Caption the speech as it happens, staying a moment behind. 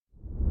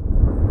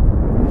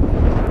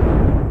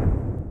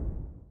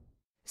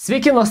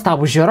Sveiki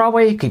nuostabų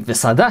žiūrovai, kaip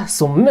visada,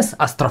 su mumis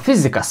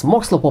astrofizikas,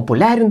 mokslo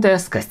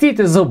populiarintojas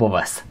Kastytis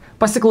Zubovas.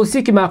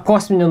 Pasiklausykime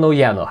kosminių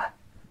naujienų.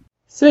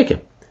 Sveiki!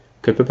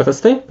 Kaip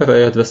įprastai,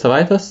 praėjo 2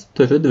 savaitės,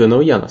 turiu 2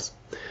 naujienas.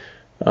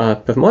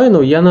 Pirmoji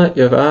naujiena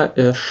yra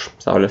iš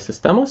Saulės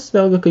sistemos,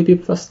 vėlgi kaip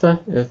įprasta,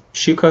 ir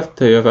šį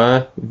kartą yra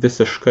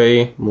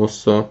visiškai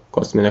mūsų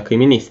kosminė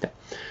kaiminystė.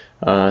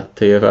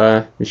 Tai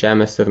yra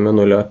Žemės ir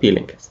Mėnulio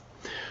apylinkės.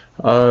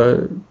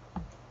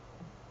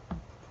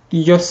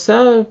 Jose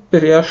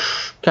prieš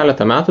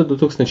keletą metų,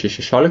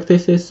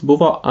 2016-aisiais,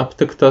 buvo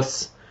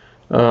aptiktas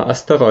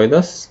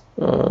asteroidas,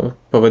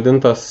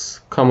 pavadintas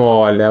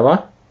Mėnulio,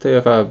 tai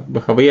yra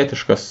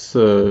havajietiškas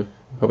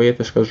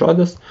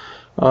žodis.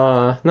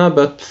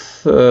 Bet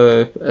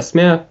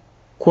esmė,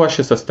 kuo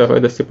šis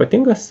asteroidas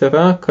ypatingas,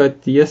 yra, kad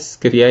jis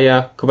skrieja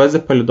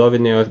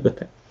kvazipalydovinėje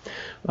orbitoje.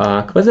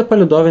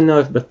 Kvazipalydovinė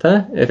orbita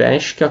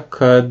reiškia,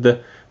 kad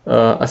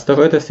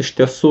asteroidas iš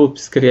tiesų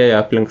skrieja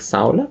aplink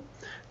Saulę,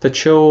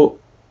 tačiau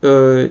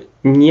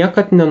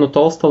niekad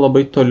nenutolsta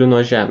labai toli nuo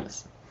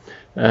Žemės.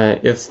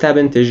 Ir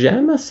stebint iš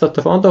Žemės,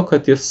 atrodo,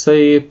 kad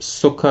jisai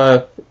suka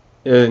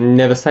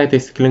ne visai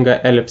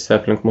taisyklingą elipsę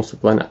aplink mūsų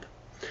planetą.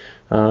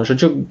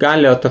 Žodžiu,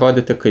 gali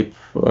atrodyti kaip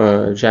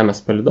Žemės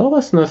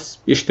palydovas,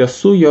 nors iš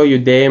tiesų jo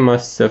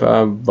judėjimas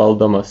yra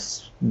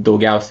valdomas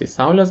daugiausiai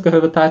Saulės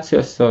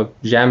gravitacijos, o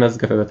Žemės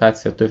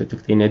gravitacija turi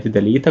tik tai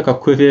nedidelį įtaką,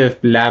 kuri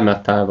lemia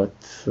tą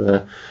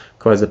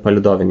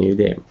kvazipalydovinį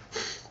judėjimą.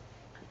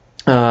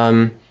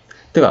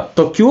 Tai va,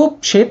 tokių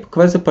šiaip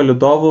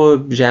kvazipalydovų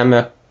Žemė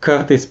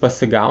kartais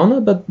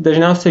pasigauna, bet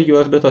dažniausiai jų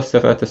orbitos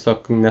yra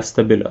tiesiog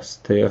nestabilios.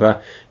 Tai yra,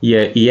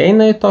 jie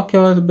įeina į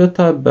tokią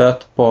orbitą,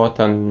 bet po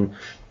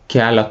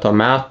keleto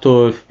metų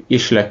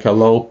išlekia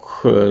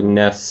lauk,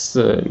 nes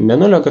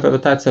Mėnulio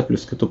gravitacija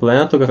plus kitų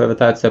planetų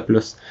gravitacija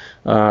plus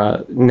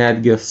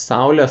netgi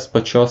Saulės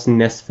pačios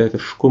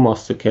nesferiškumo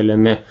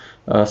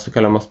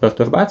sukeliamos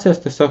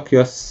perturbacijos, tiesiog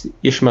jos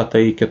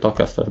išmeta į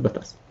kitokias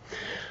orbitas.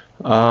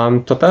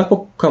 Tuo tarpu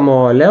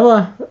Mėnulio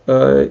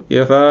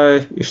yra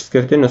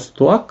išskirtinis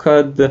tuo,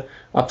 kad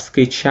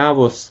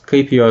apskaičiavus,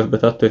 kaip jo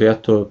orbita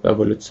turėtų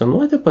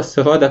evoliucionuoti,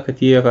 pasirodė,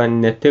 kad ji yra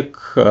ne tik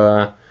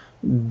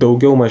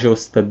daugiau mažiau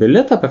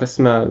stabili, ta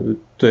prasme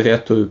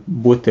turėtų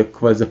būti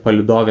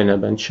kvazipalydovinė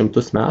bent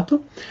 100 metų,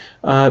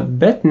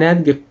 bet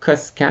netgi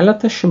kas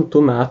keletą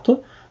 100 metų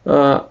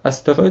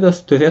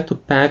asteroidas turėtų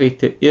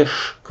pereiti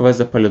iš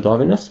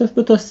kvazipalydovinės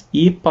orbitos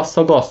į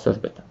pasagos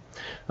orbitą.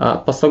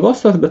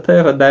 Pasagos orbita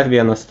yra dar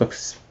vienas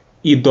toks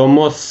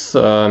įdomus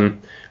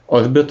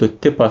orbitų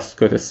tipas,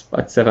 kuris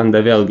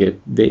atsiranda vėlgi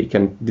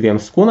veikiant 2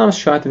 kūnams,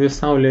 šiuo atveju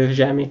Saulė ir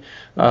Žemė.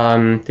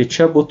 Tai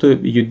čia būtų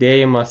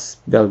judėjimas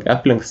vėlgi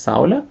aplink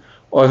Saulę,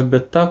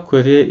 orbita,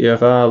 kuri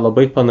yra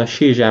labai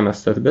panaši į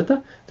Žemės orbitą,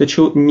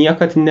 tačiau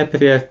niekad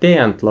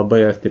nepriartėjant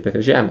labai arti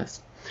prie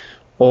Žemės.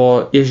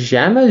 O iš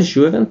Žemės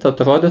žiūrint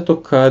atrodytų,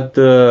 kad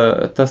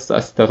tas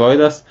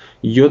asteroidas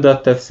juda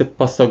tarsi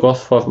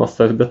pasagos formos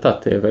orbita.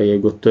 Tai yra,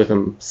 jeigu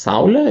turim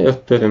Saulę ir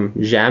turim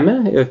Žemę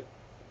ir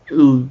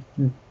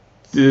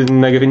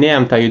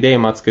nagrinėjam tą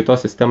judėjimą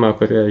atskaitos sistemoje,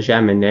 kurioje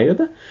Žemė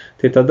nejuda,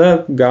 tai tada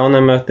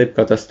gauname taip,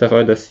 kad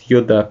asteroidas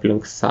juda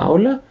aplink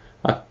Saulę,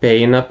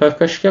 apeina per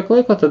kažkiek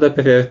laiko, tada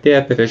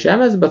priartėja prie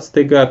Žemės, bet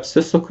staiga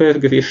apsisuka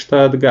ir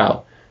grįžta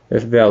atgal.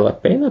 Ir vėl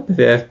apeina,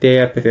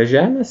 priartėja prie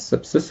Žemės,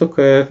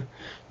 apsisuka ir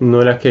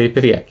nulekia į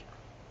priekį.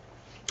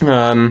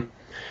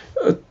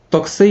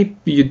 Toksai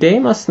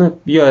judėjimas,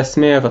 jo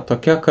esmė yra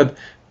tokia, kad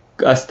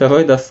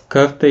asteroidas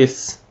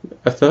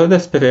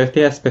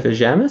priartėjęs prie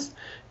Žemės,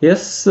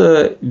 jis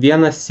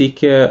vienas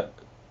sykį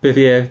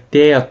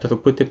priartėja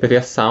truputį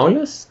prie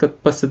Saulės, kad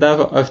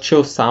pasidaro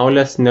arčiau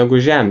Saulės negu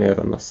Žemė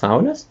yra nuo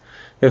Saulės,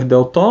 ir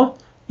dėl to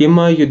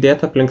ima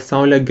judėti aplink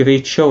Saulę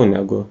greičiau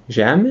negu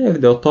Žemė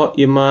ir dėl to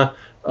ima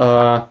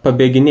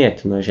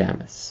pabėginėti nuo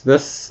Žemės.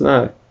 Vis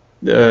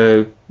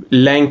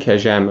lenkia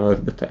Žemę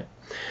orbitoje.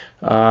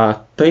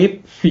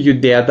 Taip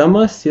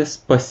judėdamas jis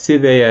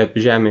pasiveja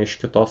Žemę iš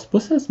kitos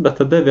pusės, bet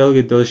tada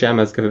vėlgi dėl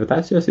Žemės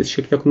gravitacijos jis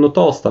šiek tiek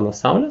nutolsta nuo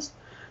Saulės,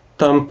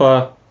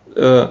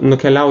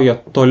 nukeliauja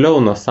toliau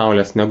nuo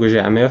Saulės negu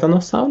Žemė yra nuo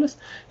Saulės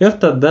ir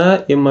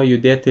tada ima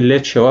judėti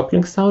lėčiau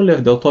aplink Saulę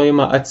ir dėl to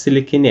ima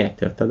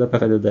atsilikinėti. Ir tada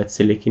pradeda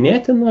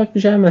atsilikinėti nuo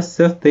Žemės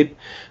ir taip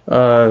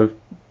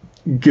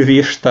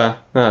grįžta,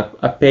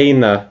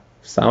 apeina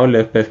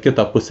Saulę per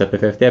kitą pusę,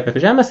 priartėja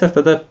prie Žemės ir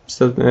tada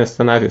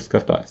scenarijus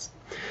kartojasi.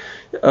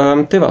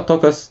 Tai va,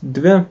 tokios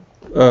dvi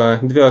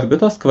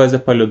orbitos,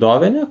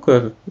 kvazipalydovinė,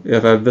 kur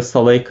yra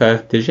visą laiką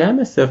arti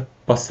Žemės, ir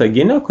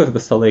pasaginė, kur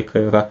visą laiką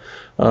yra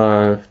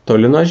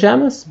toli nuo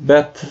Žemės,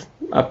 bet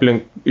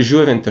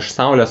žiūrint iš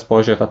Saulės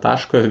požiūrio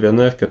taško ir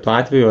vienu ir kitu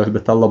atveju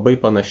orbita labai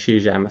panaši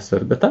į Žemės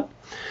orbitą.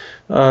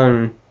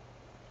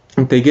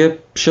 Taigi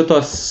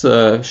šitos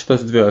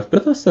 2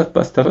 orbitos ir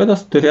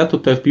asteroidas turėtų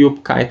tarp jų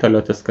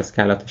kaitaliotis kas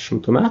keletą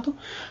 100 metų,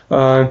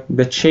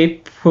 bet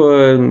šiaip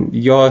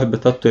jo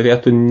orbita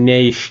turėtų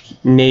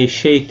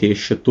neišeiti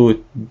iš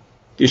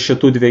iš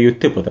šitų dviejų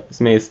tipų. Ta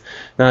prasme, jis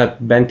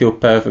bent jau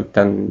per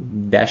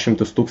 10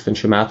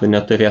 000 metų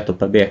neturėtų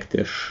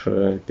pabėgti iš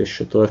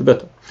šitų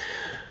orbitų.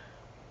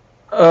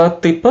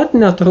 Taip pat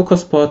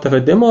netrukus po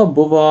atradimo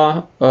buvo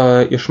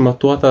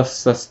išmatuotas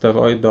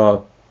asteroido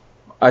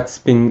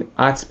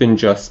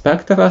atspindžio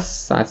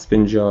spektras,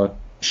 atspindžio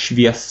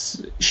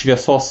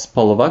šviesos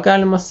spalva,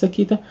 galima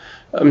sakyti,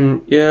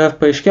 ir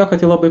paaiškėjo,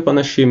 kad ji labai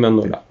panaši į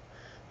Mėnulio.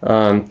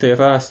 Tai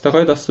yra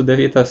asteroidas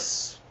sudarytas,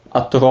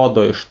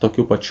 atrodo, iš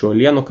tokių pačių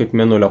uolienų kaip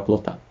Mėnulio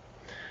pluta.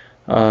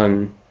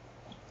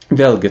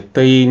 Vėlgi,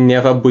 tai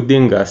nėra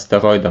būdinga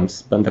asteroidams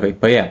bendrai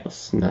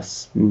paėmus, nes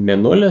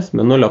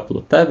Mėnulio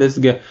pluta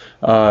visgi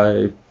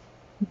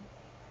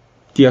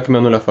tiek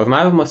Mėnulio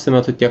formavimosi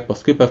metu, tiek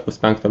paskui per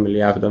 5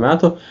 milijardo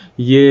metų,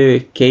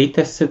 ji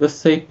keitėsi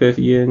visaip ir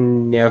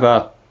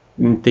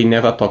tai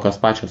nėra tokios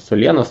pačios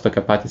uolienos,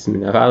 tokie patys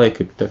mineralai,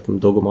 kaip, tarkim,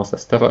 daugumos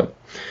asteroidų.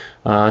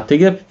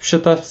 Taigi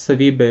šita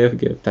savybė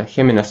irgi, ta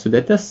cheminė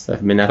sudėtis,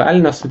 ar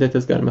mineralinė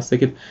sudėtis, galima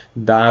sakyti,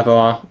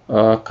 daro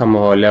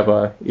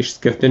Kamo-Levą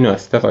išskirtiniu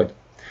asteroidu.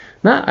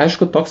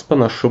 Aišku, toks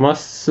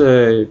panašumas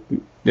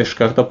iš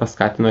karto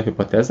paskatino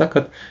hipotezę,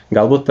 kad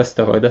galbūt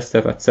asteroidas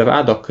ir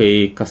atsirado,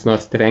 kai kas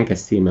nors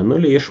trenkėsi į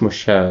Mėnulį,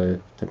 išmušė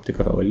tam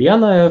tikrą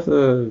uolieną ir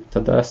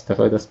tada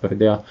asteroidas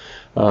pradėjo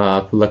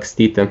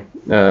lakstyti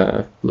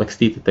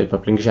taip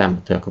aplink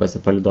Žemę, toje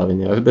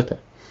kvazipalydovinėje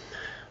orbitoje.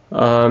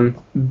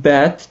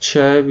 Bet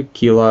čia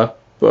kyla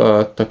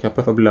tokia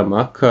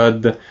problema,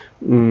 kad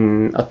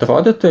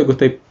atrodytų, jeigu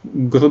taip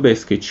grubiai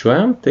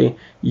skaičiuojam, tai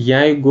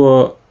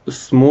jeigu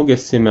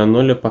smūgis į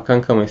Mėnulį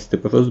pakankamai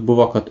stiprus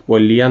buvo, kad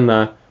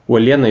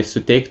uolienai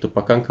suteiktų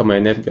pakankamai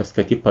energijos,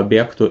 kad ji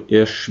pabėgtų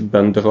iš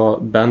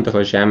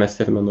bendro Žemės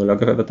ir Mėnulio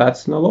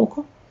gravitacinio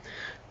lauko,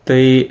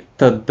 tai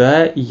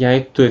tada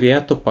jai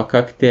turėtų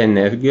pakakti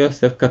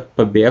energijos ir kad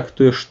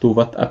pabėgtų iš tų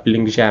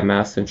aplink Žemę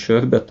esančių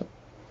orbitų.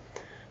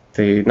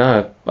 Tai,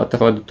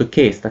 atrodytų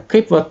keista.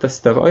 Kaip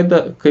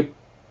asteroidą, kaip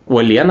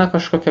uoliena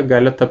kažkokia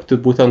gali tapti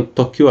būtent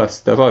tokiu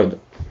asteroidu.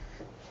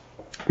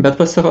 Bet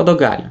pasirodo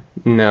gali,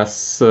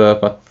 nes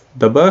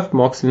dabar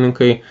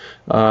mokslininkai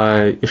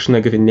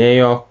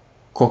išnagrinėjo,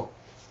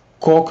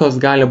 kokios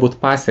gali būti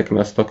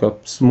pasiekmes tokio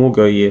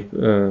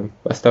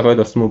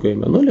asteroido smūgio į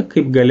Mėnulį,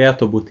 kaip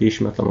galėtų būti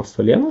išmetamos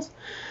uolienos.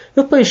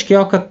 Ir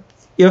paaiškėjo, kad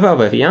yra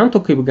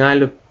variantų, kaip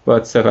gali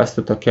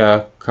atsirasti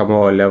tokia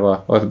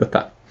Kamo-Leva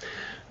orbita.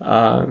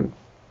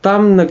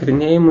 Tam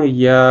nagrinėjimui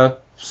jie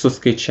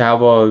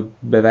suskaičiavo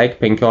beveik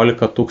 15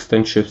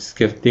 000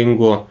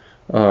 skirtingų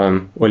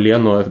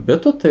uolienų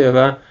orbitų, tai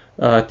yra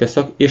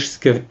tiesiog iš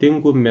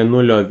skirtingų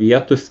Mėnulio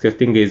vietų,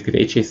 skirtingais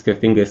greičiais,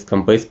 skirtingais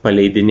kampais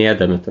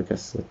paleidinėdami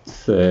tokias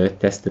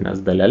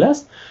testinės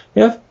daleles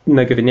ir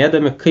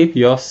nagrinėdami, kaip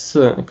jų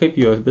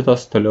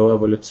orbitos toliau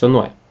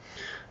evoliucionuoja.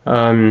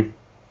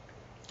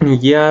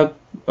 Jie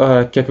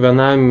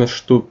kiekvienam iš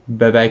tų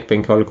beveik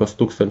 15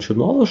 000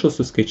 nuolaužų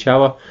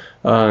suskaičiavo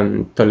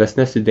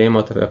tolesnės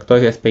judėjimo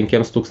trajektorijas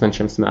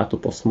 5000 metų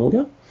po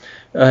smūgio,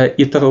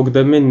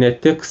 įtraukdami ne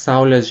tik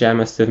Saulės,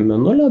 Žemės ir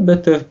Mėnulio,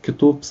 bet ir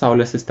kitų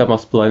Saulės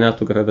sistemos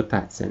planetų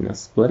gravitaciją,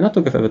 nes planetų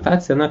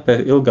gravitacija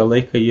per ilgą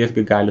laiką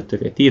irgi gali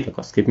turėti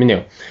įtakos. Kaip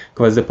minėjau,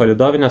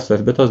 kvazipalydovinės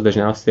orbitos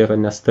dažniausiai yra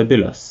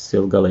nestabilios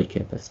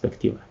ilgalaikėje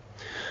perspektyvoje.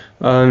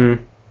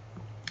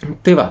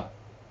 Tai va,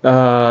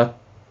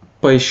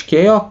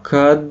 paaiškėjo,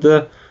 kad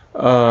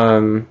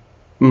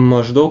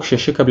maždaug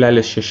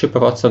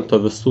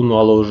 6,6% visų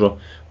nuolaužų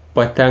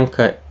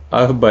patenka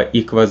arba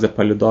į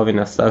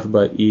kvazipalydovinės,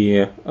 arba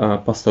į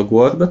pasagų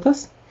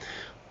orbitas,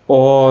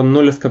 o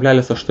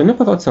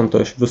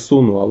 0,8% iš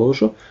visų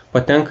nuolaužų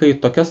patenka į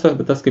tokias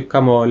orbitas kaip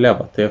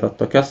Kamo-Leva, tai yra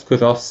tokias,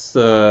 kurios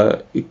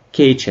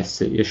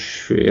keičiasi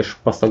iš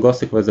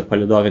pasagos į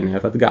kvazipalydovinę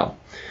ir atgal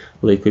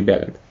laikui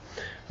bėgant.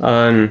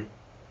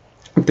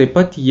 Taip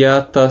pat jie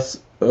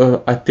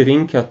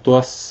atrinkę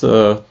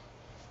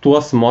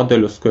tuos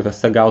modelius,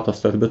 kuriuose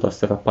gautos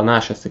orbitos yra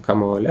panašios į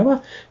Kamo-Levą,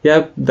 jie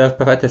dar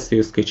pratęsė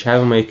jų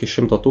skaičiavimą iki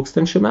 100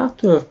 000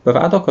 metų ir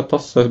rado, kad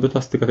tos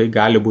orbitos tikrai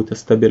gali būti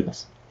stabilios.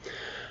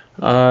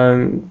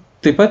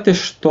 Taip pat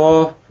iš tų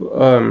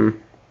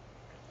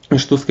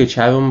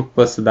skaičiavimų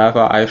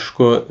pasidaro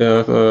aišku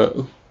ir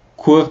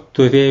kur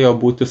turėjo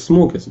būti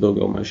smūgis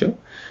daugiau mažiau,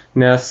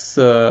 nes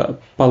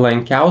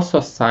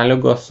palankiausios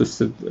sąlygos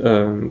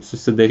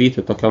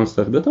susidaryti tokioms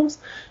orbitoms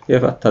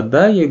yra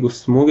tada, jeigu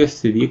smūgis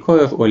įvyko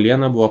ir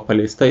uoliena buvo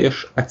paleista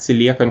iš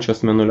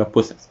atsiliekančios Mėnulio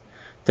pusės.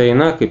 Tai,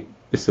 kaip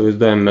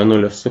įsivaizduojam,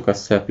 Mėnulis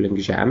sukasi aplink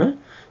Žemę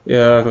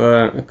ir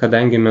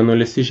kadangi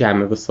Mėnulis į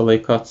Žemę visą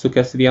laiką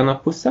atsukęs vieną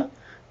pusę,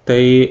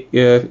 tai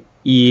ir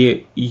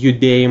į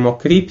judėjimo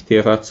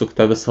kryptį yra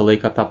atsukta visą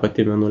laiką tą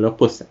patį Mėnulio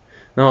pusę.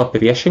 O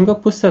priešinga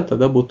pusė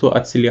tada būtų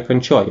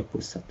atsiliekančioji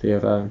pusė. Tai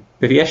yra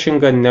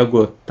priešinga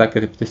negu ta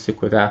kryptis, į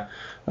kurią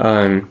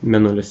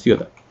Mėnulis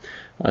juda.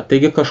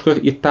 Taigi kažkur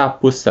į tą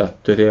pusę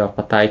turėjo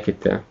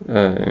pataikyti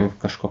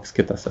kažkoks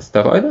kitas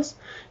asteroidas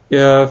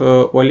ir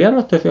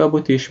uoliena turėjo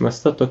būti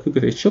išmesta tokiu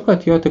greičiu,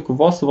 kad jo tik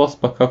vos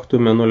pakaktų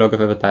Mėnulio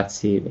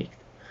gravitacijai įveikti.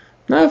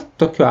 Ir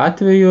tokiu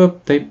atveju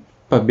taip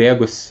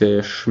pabėgusi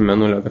iš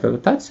Mėnulio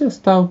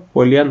gravitacijos, ta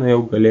uoliena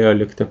jau galėjo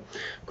likti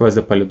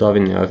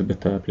kvazipalydovinėje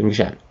orbitoje aplink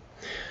Žemę.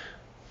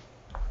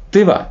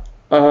 Tai va,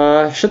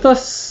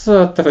 šitas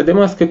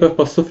atradimas kaip ir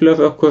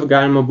pasufleruoja, kur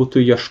galima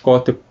būtų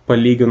ieškoti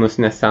palyginus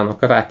neseno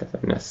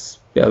kraterio, nes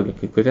vėlgi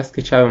kai kurie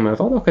skaičiavimai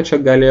rodo, kad čia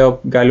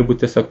gali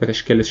būti tiesiog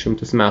prieš kelis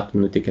šimtus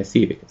metų nutikęs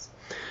įvykis.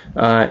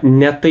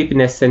 Ne taip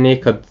neseniai,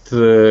 kad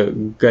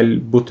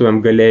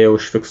būtumėm galėję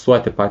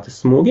užfiksuoti patį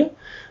smūgį,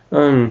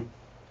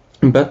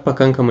 bet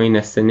pakankamai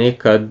neseniai,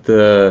 kad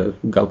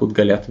galbūt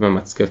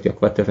galėtumėm atskirti, jog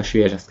vat yra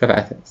šviežias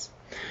krateris.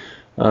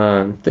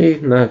 Tai,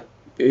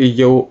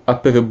 jau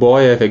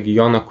apriboja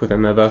regioną,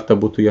 kuriame verta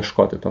būtų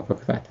ieškoti tokio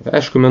kraterio.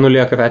 Aišku,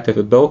 Mėnulyje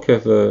kraterių daug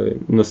ir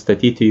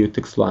nustatyti jų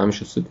tikslų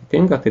amžių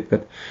sudėtinga, taip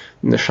kad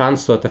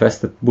šansų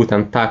atrasti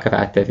būtent tą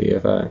kraterį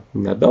yra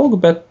nedaug,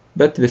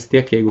 bet vis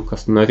tiek, jeigu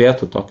kas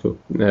norėtų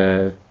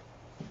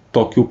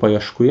tokių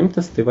paieškų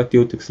imtis, tai vat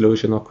jau tiksliau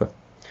žino, kur.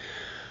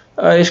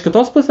 Iš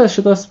kitos pusės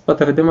šitas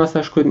atradimas,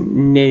 aišku,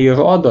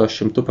 neįrodo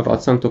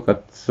 100%,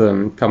 kad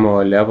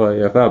Kamooleva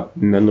yra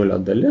Mėnulio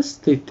dalis,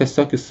 tai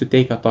tiesiog jis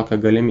suteikia tokią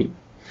galimybę.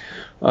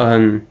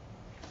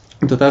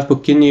 Tuo tarpu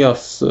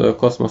Kinijos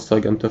kosmoso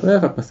agentūra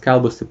yra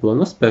paskelbusi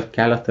planus per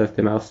keletą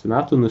artimiausių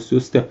metų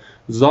nusiųsti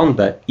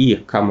zondą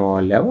į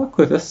Kamoolevą,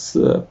 kuris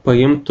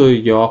paimtų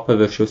jo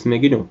paviršiaus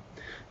mėginių.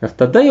 Ir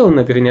tada jau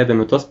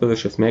nagrinėdami tos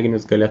paviršiaus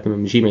mėginius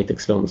galėtumėm žymiai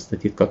tiksliau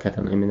nustatyti, kokia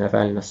ten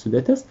mineralinė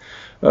sudėtis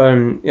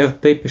ir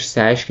taip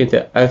išsiaiškinti,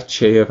 ar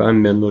čia yra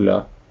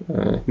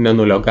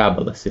Mėnulio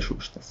gabalas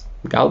išmuštas.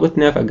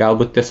 Galbūt nėra,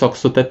 galbūt tiesiog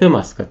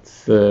sutapimas,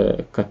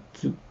 kad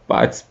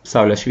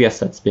Saulės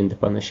šviesą atspindi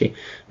panašiai,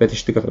 bet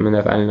iš tikrųjų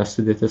mineralinė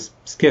sudėtis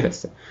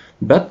skiriasi.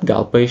 Bet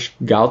gal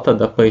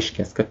tada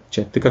paaiškės, kad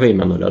čia tikrai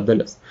Mėnulio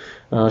dalis.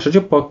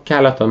 Žodžiu, po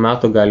keleto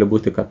metų gali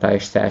būti, kad tą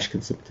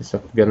išsiaiškinsim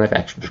tiesiog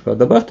vienareikšmiškai. O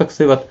dabar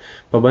toksai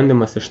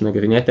pabandymas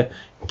išnagrinėti,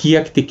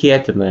 kiek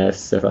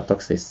tikėtinas yra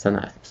toksai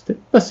scenarijus. Tai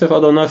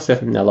pasirodo nors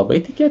ir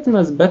nelabai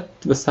tikėtinas, bet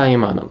visai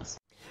įmanomas.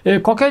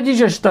 Kokio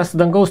dydžio šitas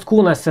dangaus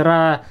kūnas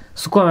yra,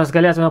 su kuo mes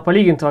galėtume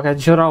palyginti, kad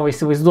žiūrovai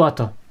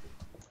įsivaizduotų?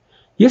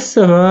 Jis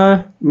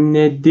yra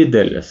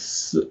nedidelis.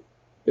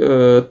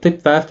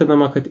 Taip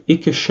vertinama, kad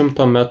iki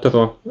 100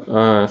 metrų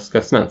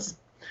skersmens.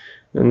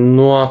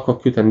 Nuo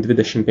kokių ten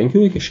 25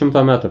 iki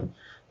 100 metrų.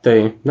 Tai,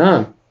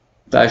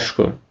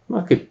 aišku,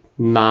 kaip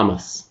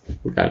namas,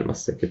 galima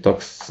sakyti,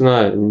 toks,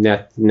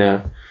 net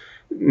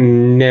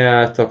ne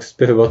toks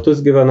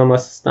privatus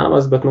gyvenamasis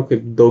namas, bet,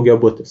 kaip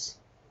daugiabutis.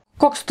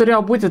 Koks turėjo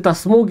būti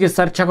tas smūgis,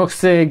 ar čia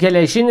koks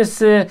geležinis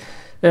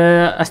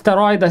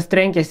asteroidas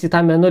trenkėsi į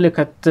tą Mėnulį,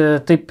 kad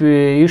taip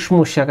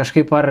išmušė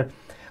kažkaip,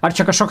 ar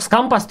čia kažkoks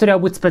kampas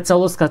turėjo būti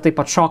specialus, kad taip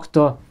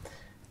atšoktų?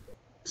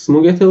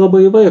 Smūgiai tai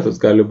labai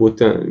įvairūs gali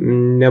būti.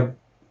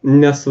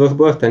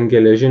 Nesvarbu, ar ten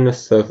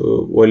geležinis ar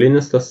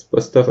uolinis tas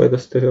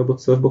asteroidas turėjo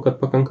būti, svarbu,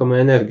 kad pakankamai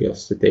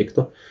energijos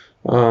suteiktų.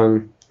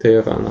 Tai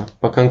yra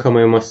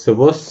pakankamai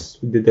masyvus,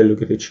 dideliu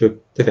greičiu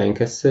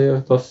trenkėsi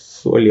ir tos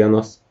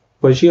uolienos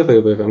pažyra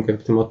įvairiam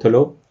kryptimo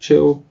toliau. Čia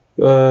jau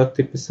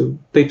taip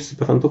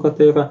suprantu, kad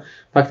tai yra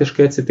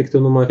faktiškai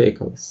atsitiktinumo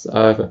reikalas.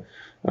 Ar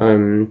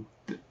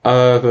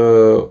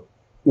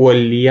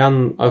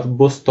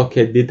bus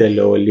tokia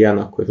didelė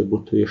uoliena, kuri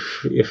būtų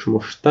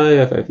išmušta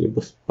ir ar ji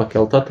bus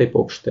pakelta taip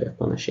aukštai ir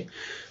panašiai.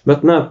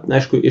 Bet,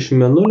 aišku, iš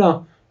Mėnulio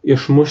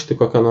išmušti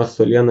kokią nors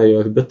uolieną į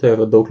orbitą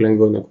yra daug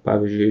lengviau negu,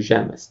 pavyzdžiui,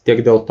 Žemės.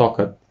 Tiek dėl to,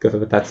 kad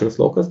gravitacinis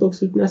laukas daug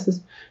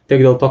silpnesnis,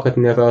 tiek dėl to, kad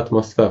nėra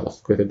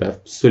atmosferos, kuri dar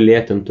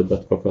sulėtintų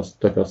bet kokios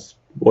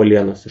tokios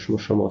uolienos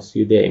išmušamos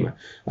judėjimą.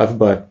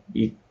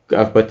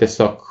 Arba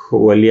tiesiog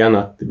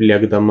uoliena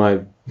lėkdama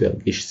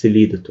vėlgi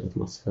išsilydytų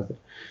atmosferą.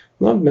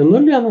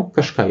 Mėnulyje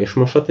kažką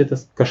išmuša, tai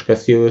tas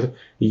kažkas jau ir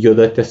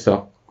juda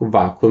tiesiog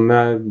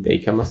vakuume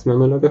veikiamas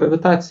Mėnulio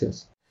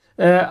gravitacijos.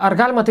 Ar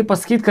galima tai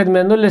pasakyti, kad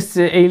Mėnulis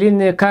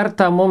eilinį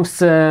kartą mums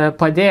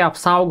padėjo,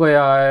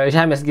 apsaugojo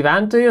Žemės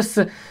gyventojus,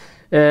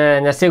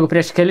 nes jeigu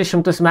prieš kelis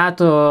šimtus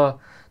metų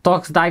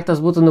toks daiktas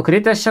būtų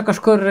nukritęs čia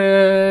kažkur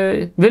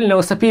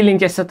Vilniaus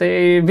apylinkėse, tai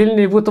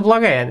Vilniui būtų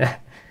blogai, ne?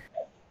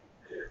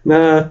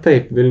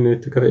 Taip, Vilniui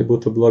tikrai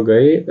būtų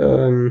blogai.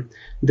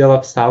 Dėl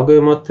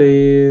apsaugojimo tai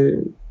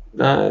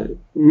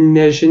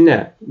nežinia,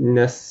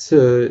 nes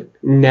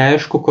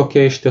neaišku,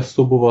 kokia iš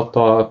tiesų buvo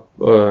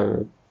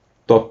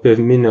to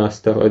pirminio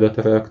asteroido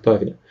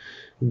trajektorija.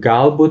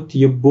 Galbūt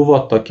ji buvo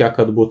tokia,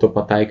 kad būtų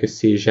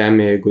pataikiusi į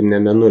Žemę, jeigu ne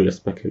Mėnulis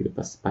pakeliui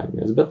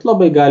pasipainės, bet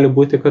labai gali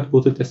būti, kad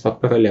būtų tiesiog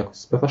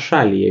pralėkus per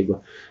šalį, jeigu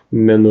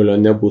Mėnulio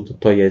nebūtų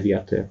toje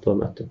vietoje tuo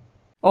metu.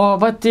 O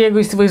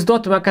jeigu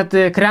įsivaizduotume, kad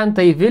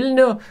krenta į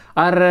Vilnių,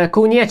 ar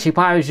kauniečiai,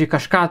 pavyzdžiui,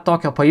 kažką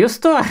tokio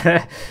pajustų,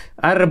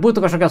 ar būtų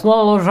kažkokios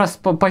nuolaužos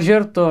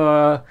pažirtų,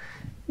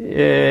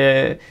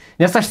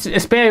 nes aš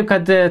spėju,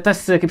 kad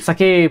tas, kaip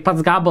sakei,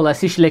 pats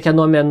gabalas išlėkė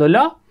nuo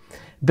Mėnulio,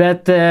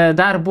 bet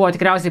dar buvo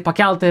tikriausiai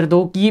pakelta ir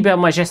daugybė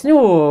mažesnių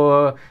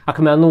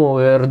akmenų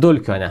ir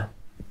dulkių, ne?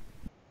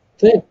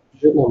 Taip,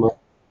 žinoma.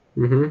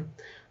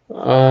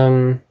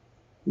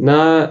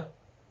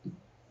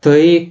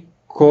 Tai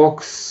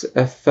koks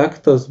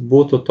efektas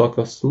būtų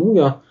tokio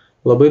smūgio,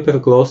 Labai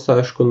priklauso,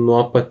 aišku,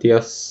 nuo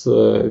paties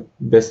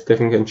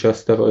besitrinkančio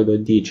asteroido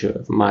dydžio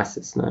ir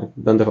masės,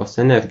 bendros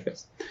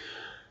energijos.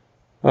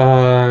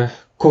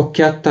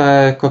 Kokia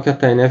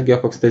ta energija,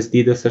 koks tas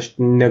dydis, aš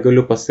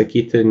negaliu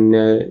pasakyti,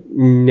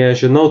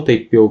 nežinau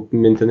taip jau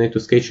mintinai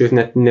tų skaičių ir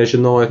net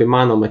nežinau, ar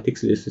įmanoma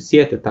tiksliai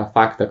susijęti tą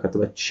faktą, kad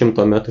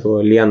 100 metrų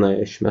uoliena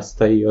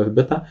išmesta į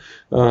orbitą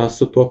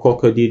su tuo,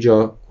 kokio dydžio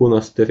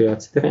kūnas turėjo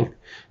atsitrenkti.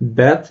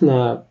 Bet,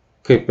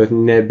 kaip ir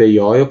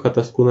nebejoju, kad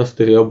tas kūnas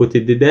turėjo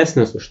būti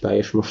didesnis už tą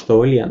išmuštą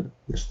uolieną.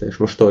 Nes ta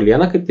išmušta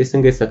uoliena, kaip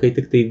teisingai sakai,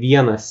 tik tai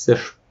vienas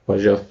iš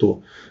pažertų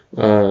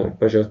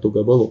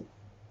gabalų.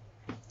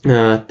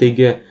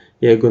 Taigi,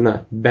 jeigu,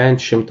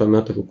 bent 100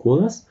 metrų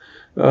kūnas,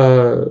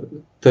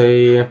 tai,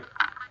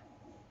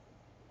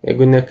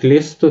 jeigu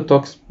neklystu,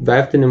 toks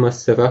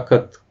vertinimas yra,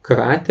 kad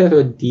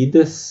kraterio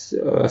dydis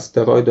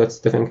asteroidų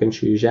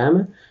atsitrenkančių į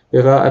Žemę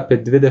yra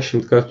apie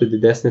 20 kartų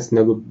didesnis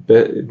negu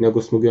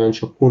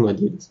smūgiuojančio kūno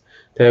dydis.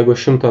 Tai jeigu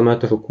 100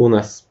 metrų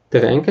kūnas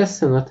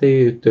trenkėsi, tai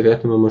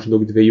turėtume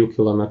maždaug 2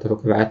 km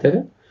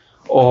kraterį.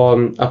 O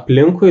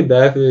aplinkui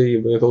dar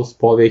įvairaus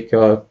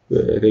poveikio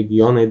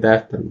regionai dar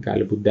ten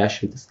gali būti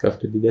 10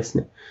 kartų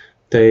didesni.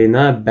 Tai,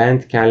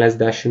 bent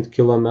keliasdešimt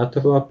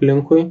kilometrų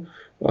aplinkui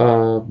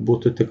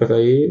būtų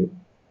tikrai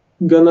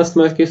gana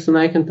smarkiai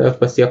sunaikinta, ar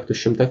pasiektų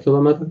 100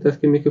 km,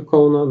 tarkim, iki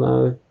Kauno,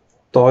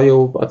 to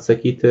jau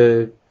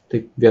atsakyti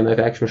taip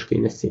vienareikšmiškai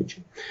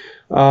nesiimčiau.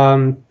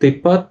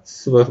 Taip pat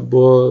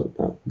svarbu,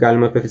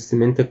 galima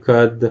prisiminti,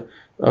 kad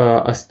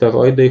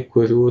asteroidai,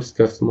 kurių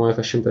skersmuo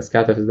yra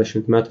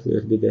 140 metrų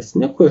ir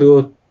didesni,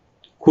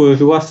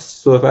 kuriuos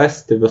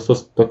surasti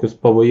visus tokius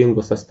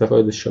pavojingus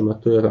asteroidus šiuo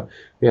metu yra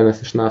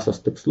vienas iš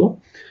NASA's tikslų.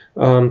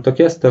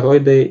 Tokie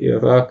asteroidai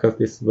yra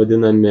kartais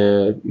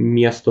vadinami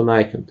miestų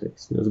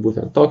naikintojais, nes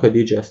būtent tokio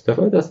dydžio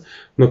asteroidas,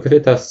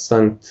 nukritęs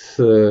ant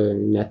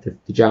net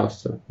ir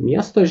didžiausio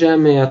miesto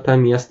Žemėje,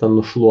 tą miestą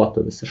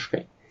nušluotų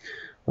visiškai.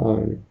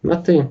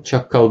 Tai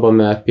čia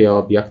kalbame apie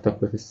objektą,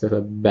 kuris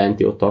yra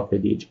bent jau tokio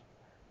dydžio.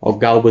 O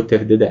galbūt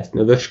ir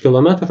didesnė. Virš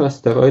kilometro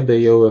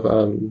asteroidai jau yra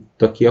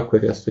tokie,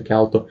 kurie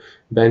sukeltų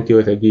bent jau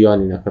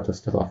regioninę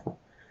katastrofą.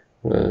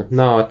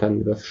 O ten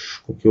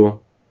virš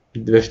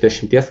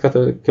 10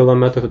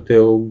 kilometrų tai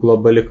jau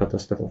globali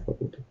katastrofa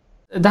būtų.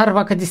 Dar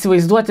kad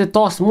įsivaizduoti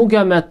to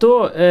smūgio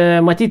metu,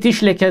 matyti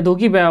išlėkė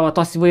daugybė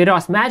tos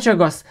įvairios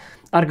medžiagos.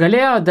 Ar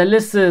galėjo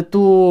dalis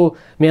tų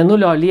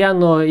Mėnulio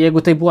uolienų, jeigu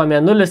tai buvo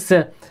Mėnulis,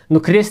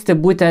 nukristi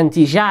būtent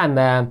į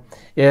Žemę?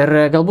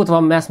 Ir galbūt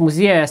mes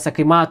muziejuose,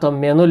 kai matom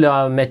Mėnulio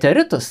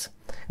meteoritus,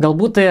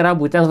 galbūt tai yra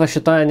būtent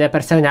šito ne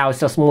per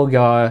seniausio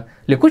smūgio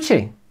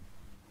likučiai?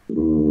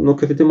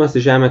 Nukritimas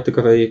į Žemę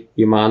tikrai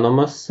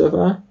įmanomas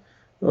yra,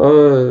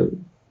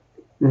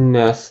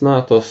 nes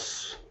tos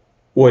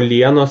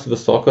uolienos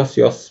visokios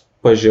jos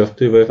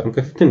pažirtų įvairiam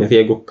kritim. Ir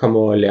jeigu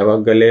Kamuoleva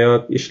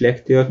galėjo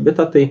išlėkti į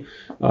orbitą, tai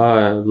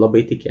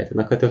labai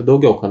tikėtina, kad ir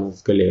daugiau ką nors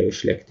galėjo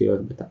išlėkti į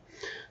orbitą.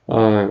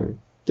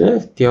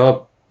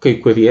 Kai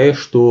kurie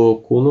iš tų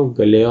kūnų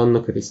galėjo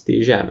nukristi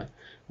į Žemę.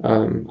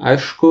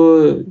 Aišku,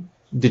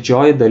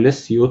 didžioji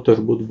dalis jų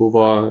turbūt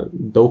buvo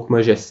daug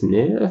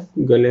mažesni ir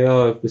galėjo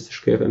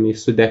visiškai ramiai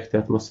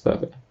sudegti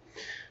atmosferoje.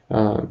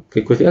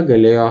 Kai kurie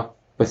galėjo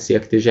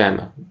pasiekti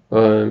Žemę.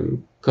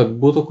 Kad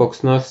būtų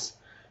koks nors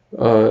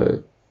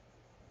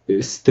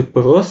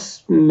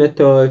stiprus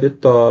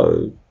meteorito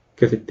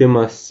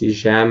kritimas į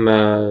Žemę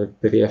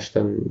prieš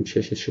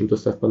 600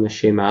 ar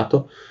panašiai metų,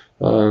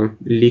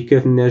 lyg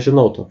ir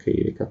nežinau tokio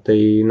įvykio. Tai,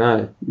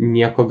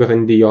 nieko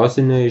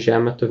grandiozinio į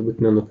Žemę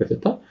turbūt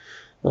nenukrito,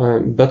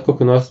 bet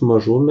kokiu nors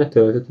mažų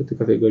meteoritų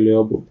tikrai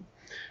galėjo būti.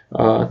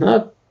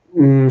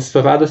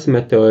 Suradus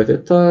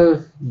meteoritą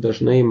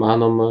dažnai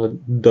įmanoma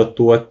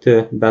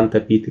datuoti bent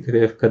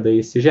apytikriai ir kada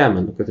jis į Žemę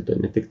nukrito,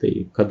 ne tik tai,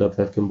 kada,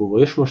 tarkim, buvo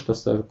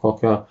išmuštas ar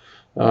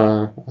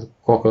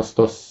kokios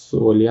tos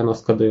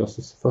uolienos, kada jos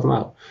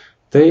susiformavo.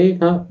 Tai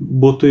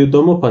būtų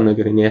įdomu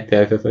panagrinėti,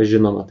 ar yra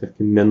žinoma,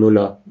 tarkim,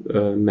 Mėnulio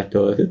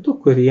meteoritų,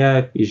 kurie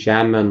į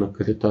Žemę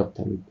nukrito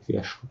ten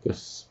prieš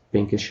kokius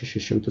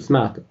 500-600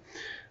 metų.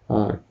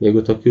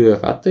 Jeigu tokių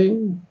yra, tai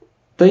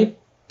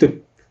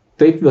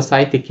taip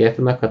visai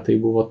tikėtina, kad tai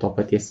buvo to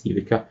paties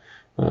įvykio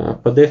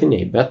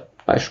padariniai, bet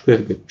aišku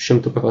irgi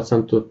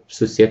 100%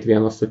 susieti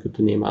vienas su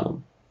kitu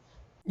neįmanoma.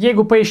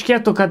 Jeigu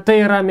paaiškėtų, kad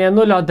tai yra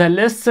Mėnulio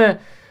dalis,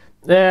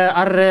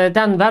 ar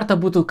ten verta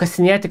būtų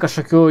kasinėti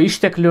kažkokių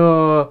išteklių,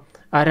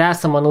 ar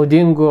esama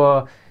naudingų,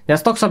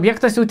 nes toks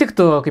objektas jau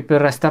tiktų kaip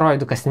ir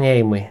asteroidų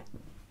kasinėjimai?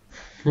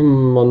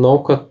 Manau,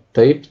 kad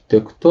taip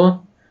tiktų.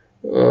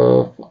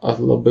 Ar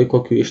labai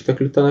kokių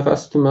išteklių ten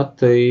rastume,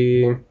 tai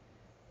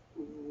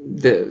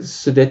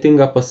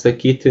sudėtinga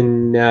pasakyti,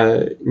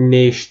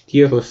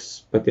 neištyrus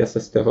paties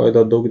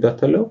asteroido daug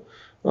detaliau.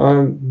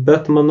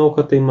 Bet manau,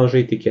 kad tai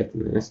mažai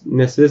tikėtina,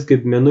 nes visgi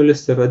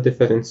Mėnulis yra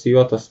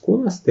diferencijuotas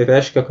kūnas, tai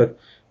reiškia, kad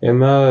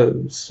jame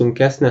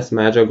sunkesnės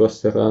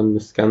medžiagos yra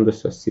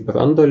nuskendusios į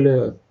branduolį,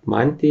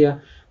 mantiją,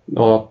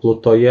 o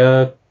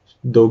Plutoje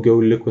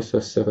daugiau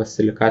likusios yra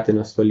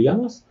silikatinės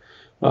uolienos.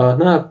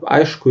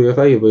 Aišku,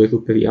 yra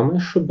įvairių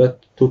priemaišų,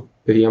 bet tų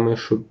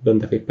priemaišų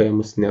bendrai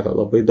paėmus nėra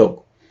labai daug.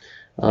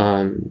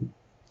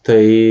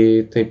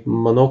 Tai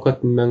manau, kad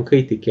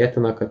menkai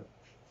tikėtina, kad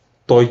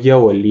toje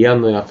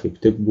uolienoje kaip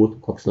tik būtų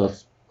koks nors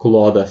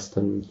klodas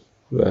ten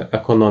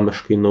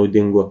ekonomiškai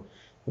naudingų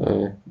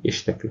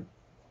išteklių.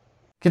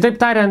 Kitaip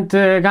tariant,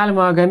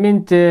 galima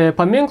gaminti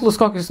paminklus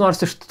kokius nors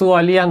iš tų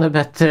uolienų,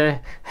 bet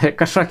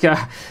kažkokio,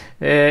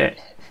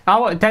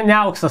 ten ne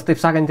auksas, taip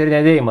sakant, ir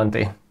ne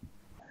deimantai.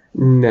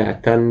 Ne,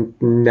 ten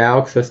ne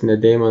auksas, ne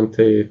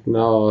deimantai,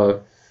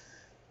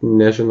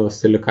 nežinau,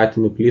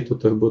 silikatinių plytų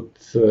turbūt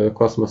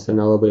kosmose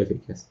nelabai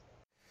reikės.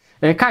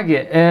 Kągi,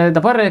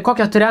 dabar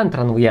kokią turi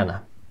antrą naujieną?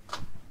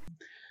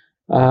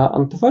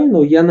 Antroji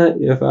naujiena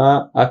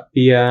yra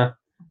apie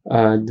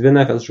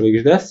dvinarės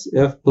žvaigždės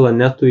ir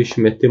planetų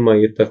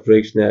išmetimą į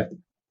tarpžvaigždinę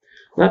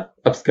erdvę.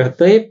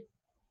 Apskritai,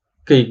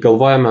 kai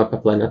galvojame apie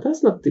planetas,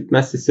 taip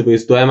mes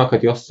įsivaizduojame, kad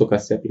jos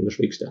sukasi aplink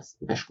žvaigždės.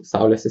 Aišku,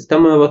 Saulės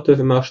sistemoje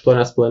turime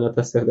 8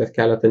 planetas ir dar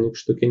keletą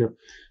nykštukinių.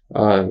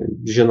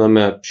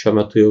 Žinome, šiuo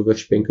metu jau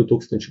virš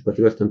 5000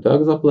 patvirtintų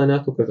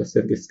egzoplanetų, kurios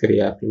irgi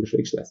skrieja aplink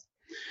žvaigždės.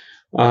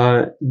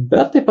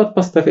 Bet taip pat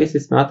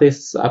pastaraisiais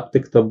metais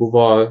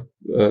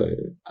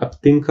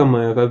aptinkama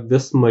yra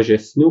vis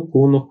mažesnių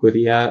kūnų,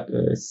 kurie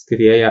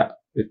skrieja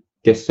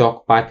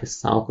tiesiog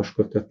patys savo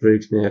kažkur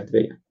tarpžvaigždinėje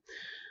erdvėje.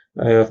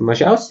 Ir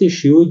mažiausiai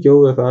iš jų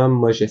jau yra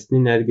mažesni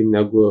netgi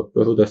negu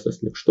rudosios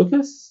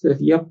nykštukės ir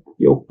jie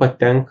jau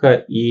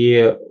patenka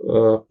į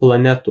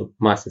planetų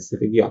masės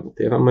regioną.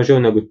 Tai yra mažiau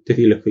negu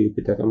 13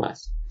 Jupiterio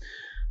masių.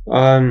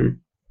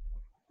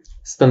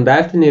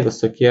 Standartiniai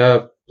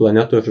visokie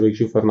planetų ir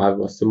žvaigždžių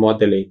formavimosi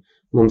modeliai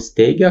mums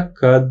teigia,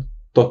 kad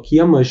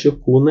tokie maži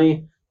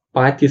kūnai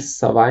patys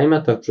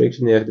savaime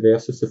tarpžvaigždinėje erdvėje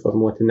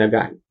susiformuoti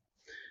negali.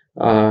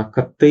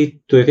 Kad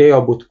tai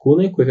turėjo būti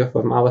kūnai, kurie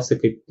formavosi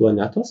kaip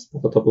planetos,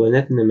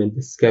 fotoplanetinėme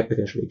diske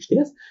prie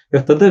žvaigždės,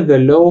 ir tada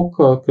vėliau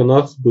kokiu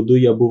nors būdu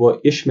jie buvo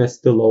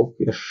išmesti lauk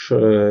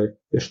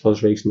iš tos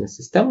žvaigždinės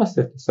sistemos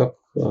ir tiesiog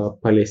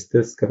paleisti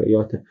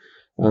skrajoti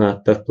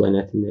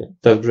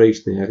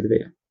tarpžvaigždinėje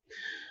erdvėje.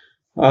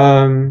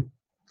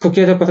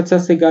 Kokie tie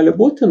procesai gali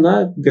būti?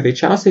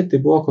 Greičiausiai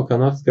tai buvo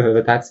kokia nors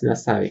gravitacinė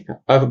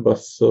sąveika, arba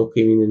su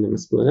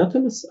kaimyninėmis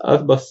planetomis,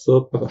 arba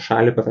su pro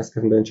šalį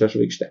praskrendančia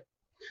žvaigždė.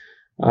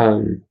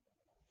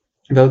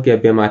 Vėlgi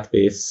abiem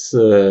atvejais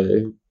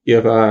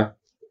yra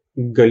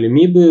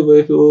galimybių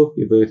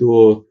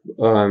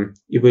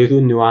įvairių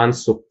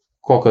niuansų,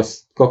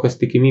 kokios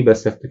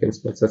tikimybės ir tokiems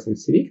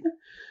procesams įvykti,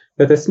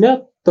 bet esmė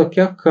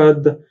tokia,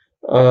 kad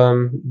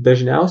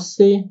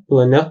dažniausiai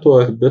planetų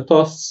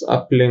orbitos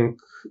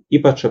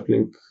ypač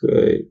aplink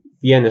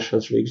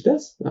vienišas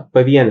žvaigždės,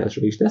 pavienės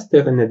žvaigždės, tai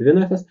yra ne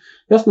dvinarės,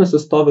 jos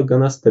nusistovi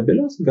gana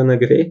stabilios, gana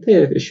greitai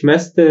ir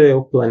išmesti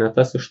jau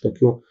planetas iš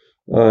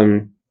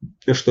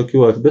tokių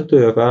orbitų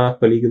yra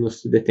palyginus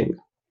sudėtinga.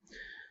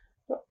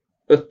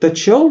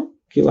 Tačiau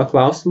kyla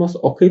klausimas,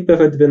 o kaip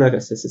yra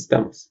dvinarėse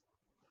sistemos?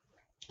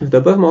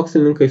 Dabar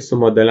mokslininkai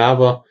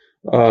sumodeliavo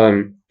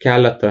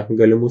keletą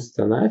galimų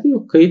scenarijų,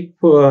 kaip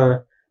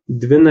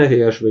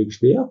dvinarėje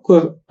žvaigždėje,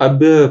 kur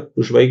abi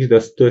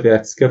žvaigždės turi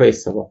atskirai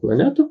savo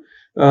planetų,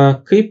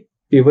 kaip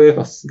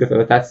įvairios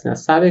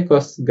gravitacinės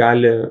sąveikos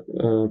gali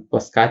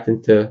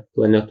paskatinti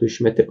planetų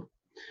išmetimą.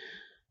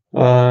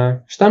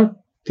 Šitam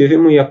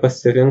tyrimui jie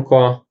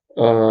pasirinko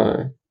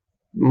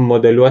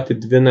modeliuoti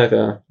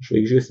dvinarę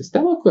žvaigždžių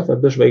sistemą, kur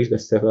abi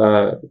žvaigždės yra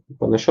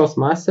panašios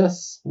masės,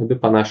 abi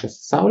panašios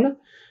į Saulę,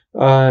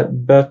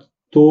 bet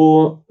tų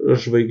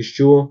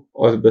žvaigždžių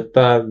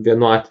orbita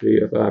vienu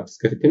atveju yra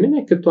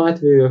apskritiminė, kitu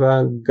atveju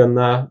yra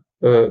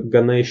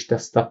gana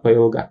ištęsta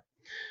pailga.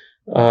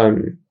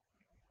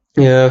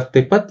 Ir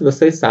taip pat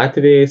visais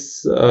atvejais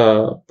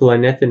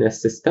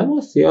planetinės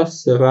sistemos,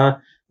 jos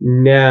yra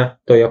ne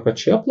toje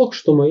pačioje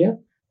plokštumoje,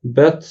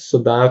 bet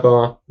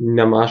sudaro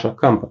nemažą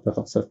kampą. Tai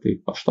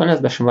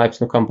 80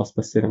 laipsnių kampas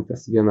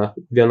pasirinktas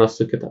viena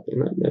su kita. Tai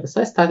ne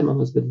visai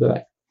statymanos, bet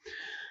beveik.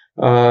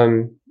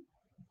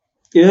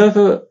 Ir,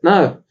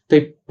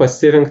 taip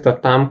pasirinkta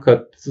tam,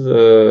 kad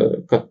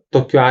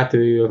tokiu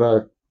atveju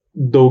yra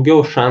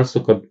daugiau šansų,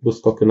 kad bus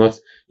kokių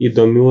nors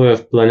įdomių ir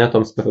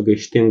planetoms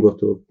pragaištingų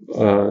tų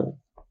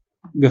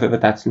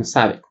gravitacinių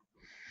sąveikų.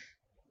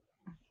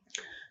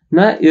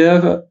 Ir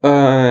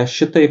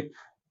šitaip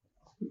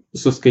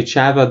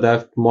suskaičiavę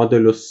dar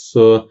modelius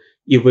su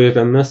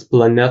įvairiomis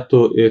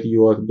planetų ir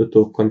jų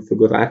orbitų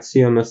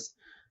konfiguracijomis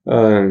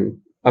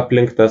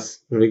aplink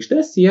tas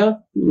žvaigždės, jie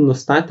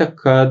nustatė,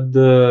 kad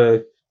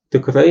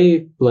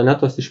tikrai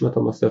planetos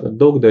išmetamos yra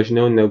daug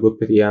dažniau negu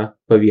prie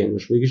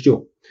pavienių žvaigždžių.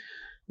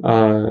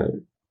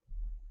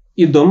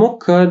 Įdomu,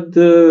 kad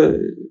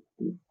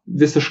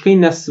visiškai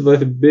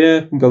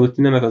nesvarbi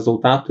galutiniame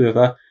rezultatui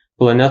yra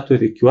planetų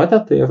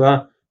rikiuotė, tai yra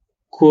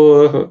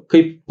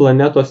kaip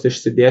planetos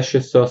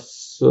išsidėsčiusios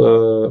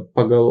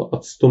pagal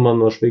atstumą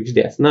nuo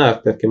žvaigždės.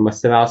 Tarkim,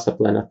 masyviausia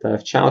planeta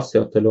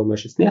arčiausiai, o toliau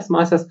mažesnės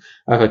masės,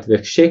 ar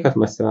atvirkščiai, kad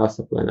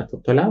masyviausia planeta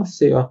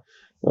toliausiai, o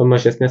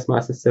mažesnės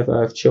masės yra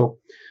arčiau.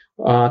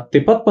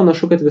 Taip pat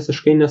panašu, kad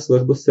visiškai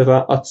nesvarbus yra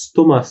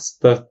atstumas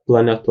tarp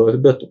planetų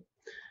orbitų.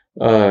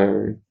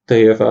 Tai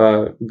yra,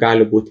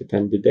 gali būti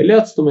ten dideli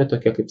atstumai,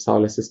 tokie kaip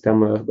Saulės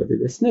sistemoje, arba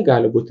didesni,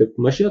 gali būti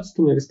maži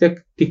atstumai, vis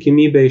tiek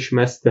tikimybė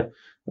išmesti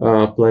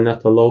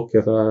planetą lauk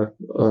yra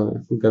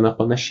gana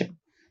panaši.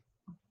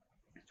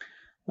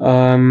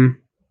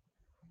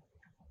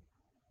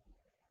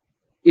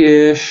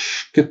 Iš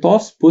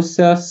kitos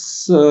pusės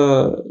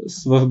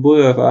svarbu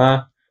yra,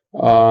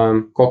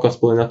 kokios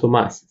planetų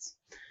masės.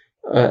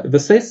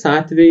 Visais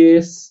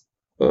atvejais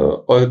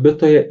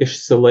orbitoje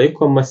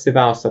išsilaiko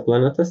masyviausia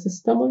planeta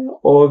sistemoje,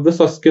 o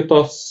visos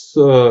kitos,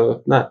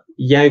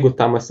 jeigu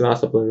ta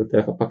masyviausia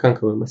planeta yra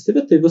pakankamai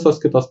masyvi, tai visos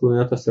kitos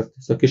planetos yra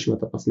tiesiog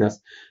išmetamos, nes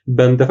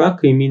bendra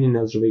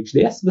kaimyninės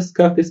žvaigždės vis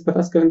kartais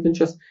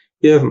praskrendančios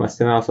ir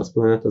masyviausios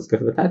planetos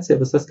gravitacija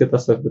visas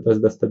kitas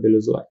orbitas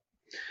destabilizuoja.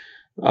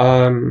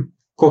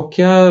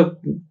 Kokia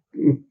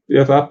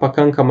yra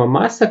pakankama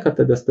masė, kad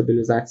ta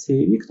destabilizacija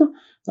įvyktų,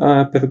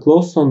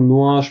 priklauso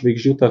nuo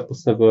žvaigždžių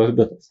tarpusavio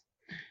orbitos.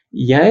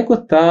 Jeigu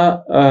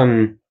ta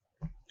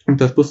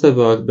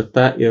tarpusavio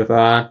orbita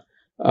yra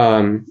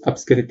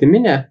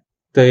apskritiminė,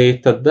 tai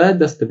tada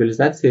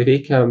destabilizacijai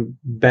reikia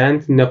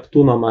bent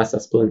Neptūno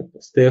masės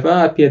planetos. Tai yra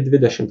apie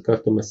 20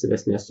 kartų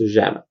masyvesnės už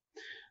Žemę.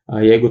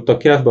 Jeigu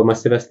tokia arba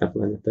masyvesnė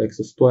planeta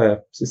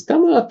egzistuoja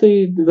sistemoje, tai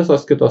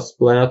visos kitos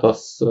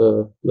planetos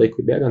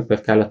laikui bėgant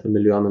per keletą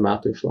milijonų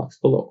metų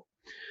išlaksto lauk.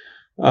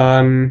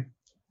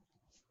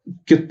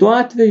 Kitu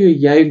atveju,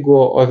 jeigu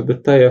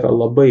orbita yra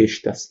labai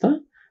ištęsta,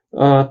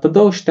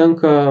 tada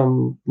užtenka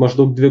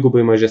maždaug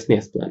dvigubai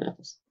mažesnės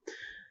planetos.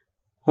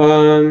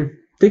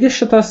 Taigi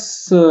šitas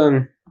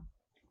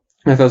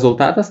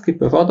rezultatas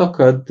kaip ir rodo,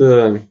 kad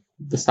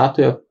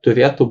visatoje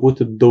turėtų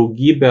būti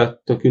daugybė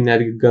tokių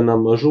netgi gana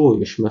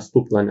mažų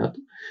išmestų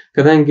planetų,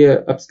 kadangi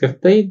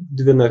apskritai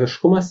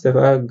dvinariškumas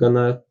yra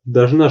gana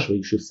dažna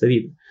žvaigždžių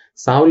savybė.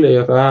 Saulė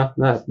yra,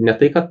 ne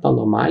tai kad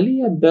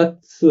anomalija,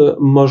 bet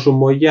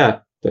mažumoje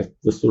tarp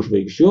visų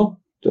žvaigždžių.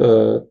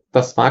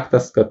 Tas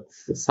faktas, kad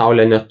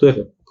Saulė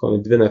neturi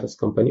dvinarės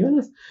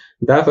kompanionės,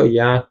 daro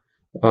ją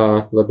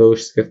labiau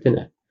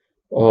išskirtinę.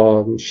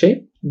 O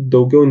šiaip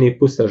daugiau nei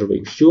pusė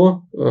žvaigždžių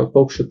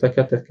paukščių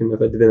take, tarkim,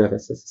 yra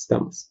dvinarėse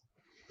sistemos.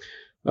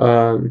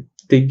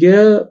 Taigi,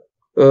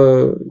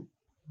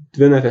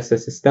 dvinarėse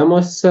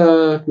sistemose,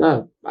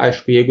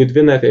 aišku, jeigu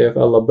dvinarė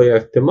yra labai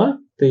artima,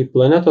 tai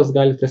planetos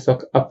gali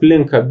tiesiog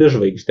aplink abi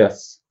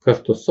žvaigždės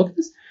kartu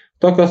suktis.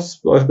 Tokios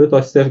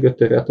orbitos irgi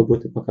turėtų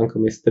būti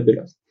pakankamai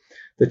stabilios.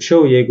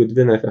 Tačiau jeigu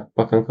dvinarė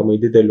pakankamai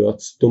dideliu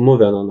atstumu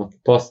viena nuo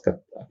kitos,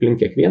 kad aplink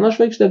kiekvieną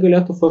žvaigždę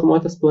galėtų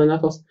formuotis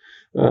planetos,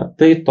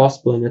 tai tos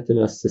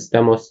planetinės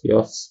sistemos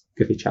jos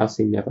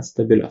greičiausiai nėra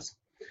stabilios.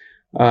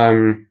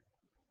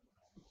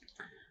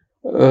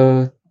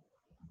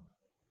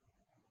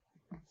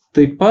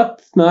 Taip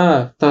pat,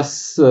 tas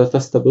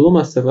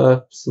stabilumas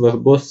yra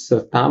svarbus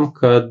ir tam,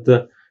 kad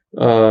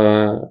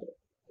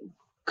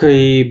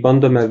kai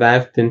bandome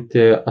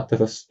vertinti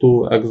atrastų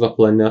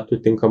egzoplanetų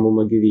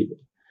tinkamumą gyvybei.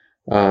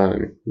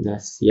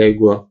 Nes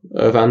jeigu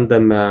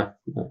randame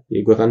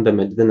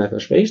dvinarę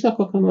žvaigždę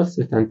kokią nors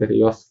ir ten per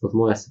jos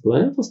formuojasi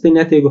planetos, tai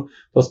net jeigu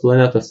tos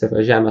planetos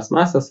yra Žemės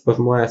masės,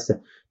 formuojasi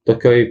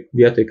tokioj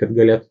vietoj, kad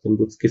galėtų ten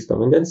būti skysto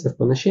vandens ir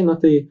panašiai,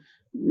 tai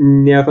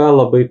nėra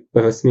labai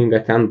prasminga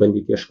ten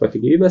bandyti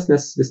ieškoti gyvybės,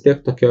 nes vis tiek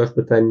tokia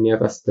orbita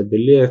nėra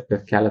stabili ir per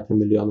keletą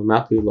milijonų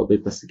metų jį labai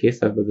pasikeis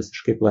arba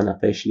visiškai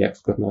planeta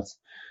išlieks kur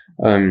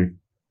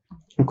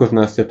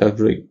nors ir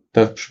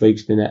tarp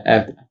žvaigždinę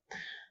erdvę.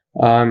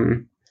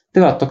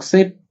 Tai va,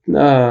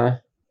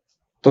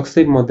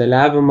 toksai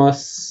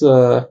modeliavimas,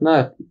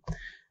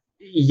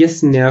 jis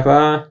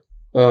nėra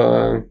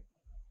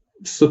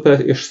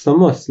super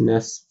išsamus,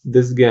 nes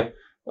visgi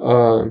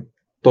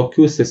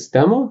tokių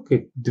sistemų,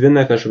 kaip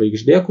dvinarė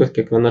žvaigždė, kur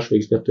kiekviena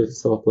žvaigždė turi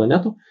savo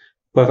planetų,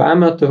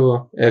 parametrų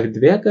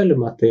erdvė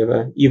galima, tai yra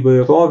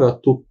įvairovė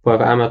tų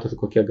parametrų,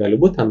 kokie gali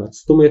būti, ten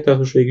atstumai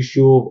tarp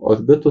žvaigždžių,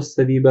 orbitų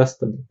savybės,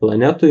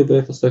 planetų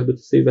įvairios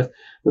orbitų savybės,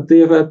 tai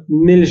yra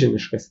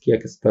milžiniškas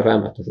kiekis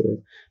parametrų.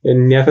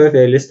 Nėra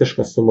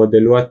realistiška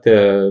sumodeliuoti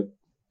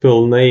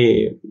pilnai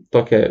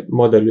tokią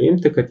modelių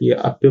imti, kad jie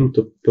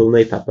apimtų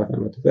pilnai tą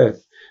parametrų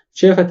erdvę.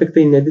 Čia yra tik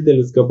tai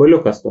nedidelis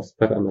gabaliukas tos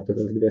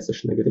parametrų erdvės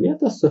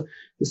išnagrinėtas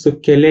su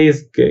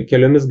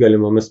keliomis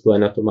galimomis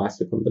planetų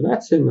masių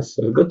kombinacijomis,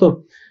 orbitų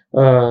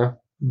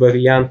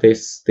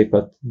variantais, taip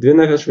pat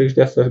dvinarės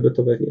žvaigždės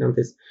orbitų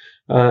variantais,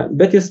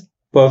 bet jis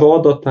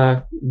parodo tą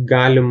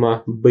galimą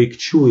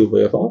baigčių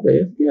įvairovę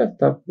ir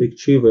ta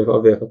baigčių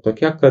įvairovė yra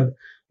tokia, kad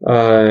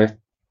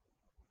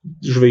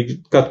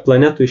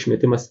planetų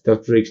išmetimas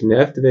tarp žvaigždinė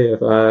erdvė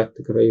yra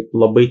tikrai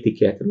labai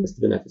tikėtinas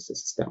dvinarėse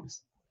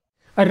sistemose.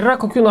 Ar yra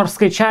kokių nors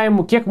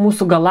skaičiavimų, kiek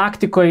mūsų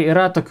galaktikoje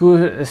yra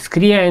tokių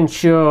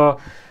skriejančių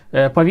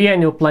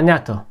pavienių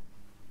planetų?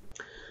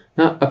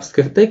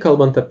 Apskritai,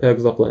 kalbant apie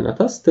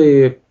egzoplanetas,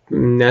 tai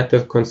net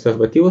ir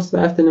konservatyvūs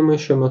vertinimai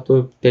šiuo metu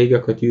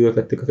teigia, kad jų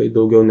yra tikrai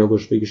daugiau negu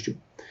žvaigždžių.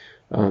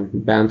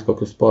 Bent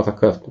kokius porą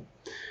kartų.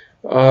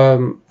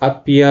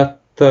 Apie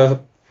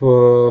tarp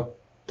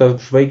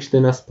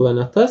žvaigždinės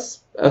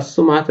planetas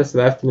esu matęs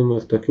vertinimų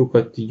ir tokių,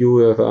 kad jų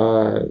yra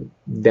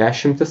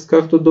 10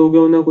 kartų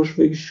daugiau negu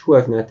žvaigždžių,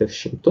 ar net ir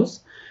 100.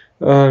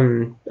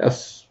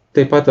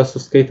 Taip pat esu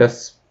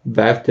skaitęs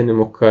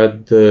vertinimų,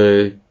 kad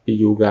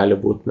jų gali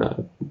būti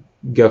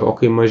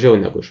gerokai mažiau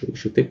negu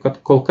žvaigždžių. Taip kad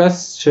kol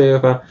kas čia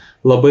yra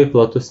labai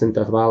platus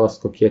intervalas,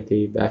 kokie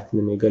tie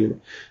vertinimai galimi.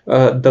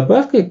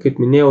 Dabar,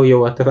 kaip minėjau, jau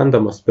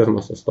atrandamos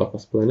pirmosios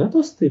tokios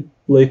planetos, tai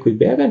laikui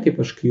bėgant,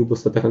 ypač kai jų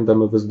bus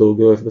atrandama vis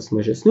daugiau ir vis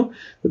mažesnių,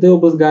 tada jau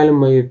bus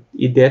galima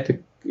įdėti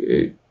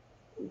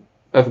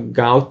ar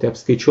gauti,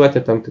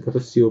 apskaičiuoti tam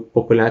tikrus jų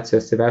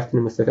populiacijos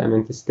įvertinimus ir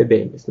remiantis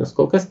stebėjimais, nes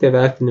kol kas tie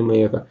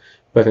vertinimai yra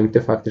paremti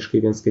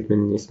faktiškai vien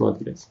skaitmeniniais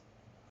modeliais.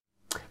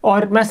 O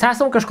ar mes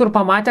esam kažkur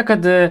pamatę,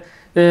 kad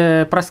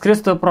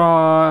praskristų pro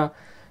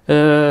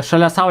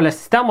šalia Saulės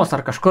sistemos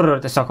ar kažkur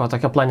tiesiog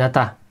tokia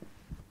planeta?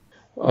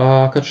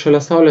 Kad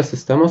šalia Saulės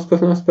sistemos kur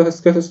nors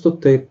praskristų,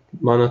 tai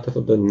man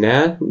atrodo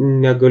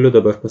negaliu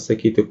dabar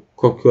pasakyti,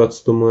 kokiu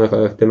atstumu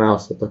yra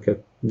artimiausia tokia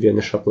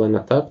vieniša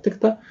planeta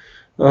aptikta.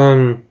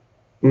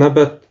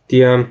 Bet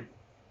tie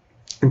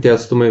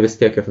atstumai vis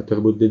tiek yra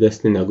turbūt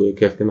didesni negu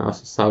iki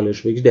artimiausios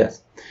Saulės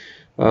žvaigždės.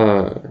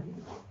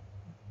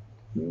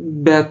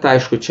 Bet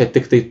aišku, čia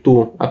tik tai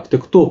tų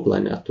aptiktų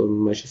planetų,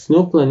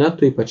 mažesnių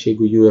planetų, ypač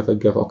jeigu jų yra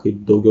gerokai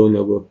daugiau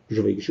negu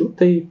žvaigždžių,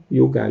 tai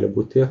jų gali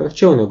būti ir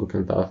arčiau negu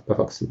Kentauro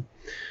Proxima.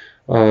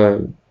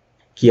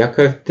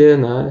 Kiek arti,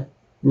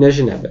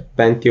 nežinia, bet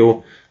bent jau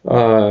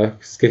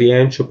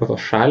skriejančių pro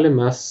šalį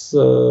mes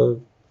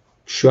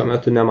šiuo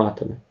metu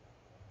nematome.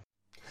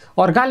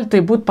 O ar gali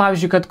tai būti,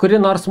 pavyzdžiui, kad kuri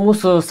nors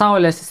mūsų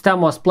Saulės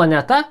sistemos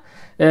planeta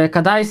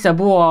kadaise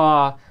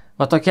buvo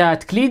tokia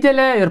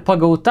atklydėlė ir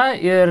pagauta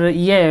ir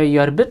įėjo į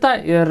orbitą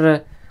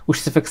ir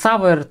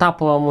užsifiksavo ir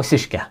tapo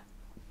mūsiške?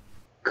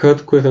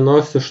 Kad kuri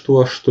nors iš tų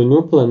 8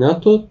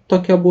 planetų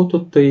tokia būtų,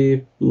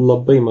 tai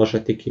labai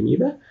maža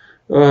tikimybė.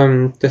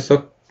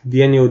 Tiesiog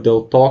vien jau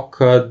dėl to,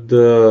 kad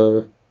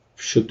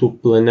šitų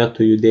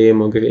planetų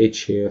judėjimo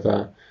greičiai yra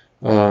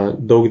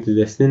daug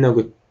didesni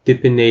negu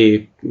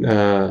tipiniai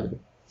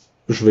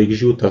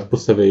žvaigždžių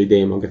tarpusavio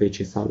judėjimo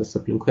greičiai Saulės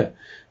aplinkoje.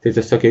 Tai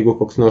tiesiog jeigu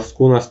koks nors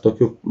kūnas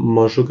tokiu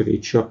mažu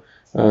greičiu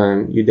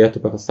judėtų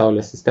per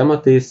Saulės sistemą,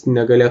 tai jis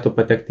negalėtų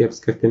patekti į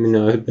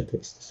apskritiminę orbitą.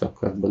 Jis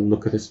tiesiog arba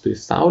nukristų į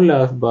Saulę,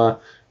 arba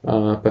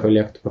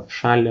pralėktų per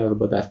šalį,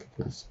 arba dar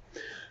kaip nors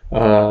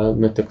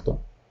nutiktų.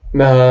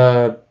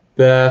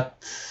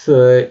 Bet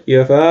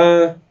yra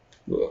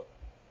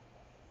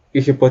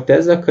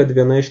hipotezė, kad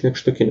viena iš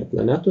nykštukinių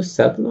planetų,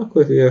 Sedna,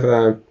 kuri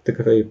yra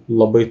tikrai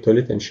labai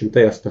toli, ten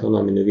 100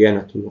 astronominių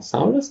vienetų nuo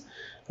Saulės,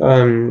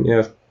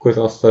 ir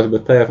kurios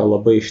orbita yra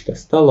labai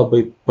ištęsta,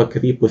 labai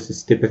pakrypusi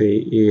stipriai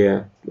į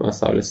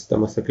Saulės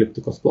sistemos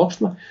ekliptikos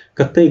plokštumą,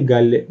 kad tai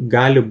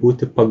gali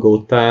būti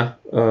pagauta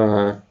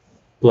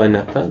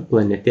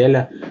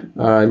planetėlė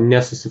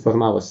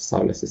nesusiformavusi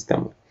Saulės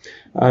sistemoje.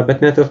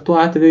 Bet net ir tuo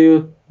atveju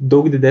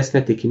daug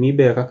didesnė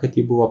tikimybė yra, kad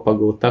ji buvo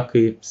pagauta,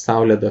 kai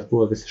Saulė dar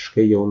buvo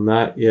visiškai jauna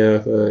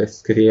ir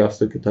skriejo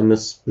su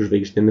kitomis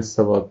žvaigždėmis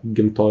savo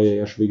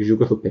gimtojoje žvaigždžių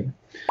grupėje.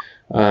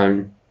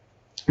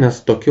 Nes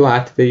tokiu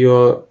atveju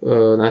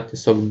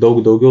tiesiog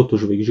daug daugiau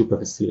tų žvaigždžių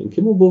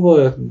prasilinkimų buvo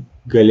ir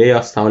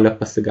galėjo Saulė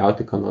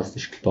pasigauti ką nors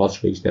iš kitos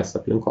žvaigždės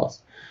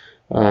aplinkos.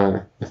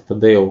 Ir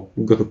tada jau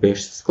grupė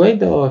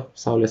išsisklaidė, o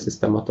Saulės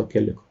sistema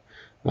tokia liko.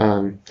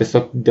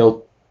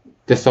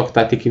 Tiesiog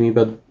ta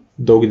tikimybė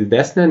daug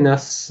didesnė,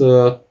 nes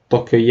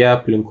tokioje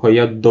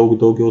aplinkoje daug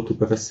daugiau tų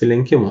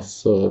prasilinkimų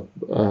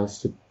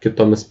su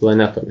kitomis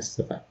planetomis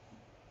yra.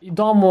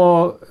 Įdomu,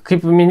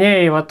 kaip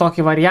minėjai,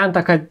 tokį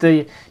variantą, kad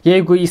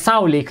jeigu į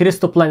Saulę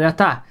įkristų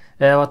planeta,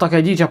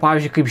 tokio dydžio,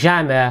 pavyzdžiui, kaip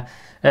Žemė,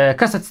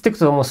 kas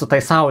atsitiktų mūsų tai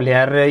Saulė?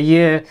 Ar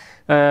ji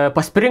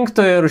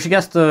paspringtų ir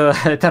užgestų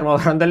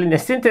termobranduolinė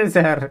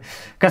sintezė, ar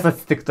kas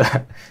atsitiktų?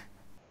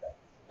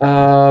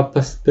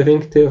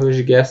 Paspringti ir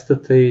užgesti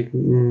tai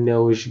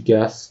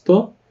neužgestų.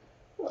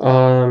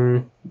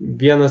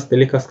 Vienas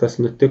dalykas, kas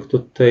nutiktų,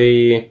 tai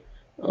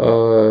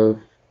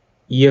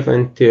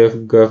yranti ir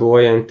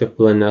garuojanti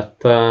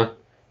planeta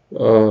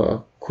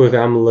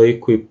kuriam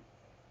laikui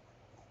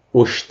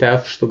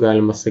užterštų,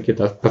 galima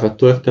sakyti, ar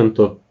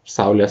praturtintų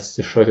Saulės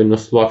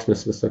išorinius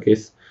sluoksnius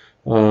visokiais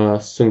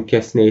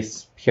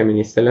sunkesniais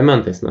cheminiais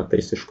elementais,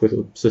 tais, iš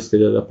kurių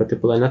susideda pati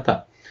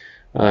planeta.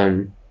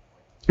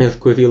 Ir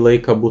kurį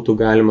laiką būtų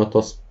galima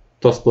tos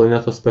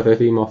planetos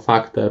prarijimo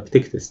faktą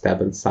aptikti,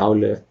 stebint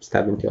Saulę,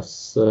 stebint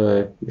jos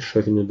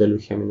išorinių dalių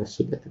cheminę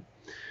sudėtį.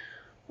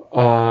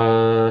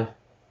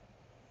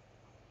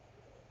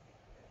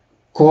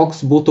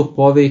 Koks būtų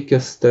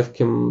poveikis,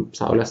 tarkim,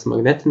 Saulės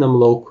magnetiniam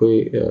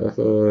laukui ir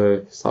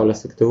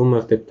Saulės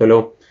aktyvumui ir taip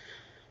toliau,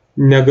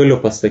 negaliu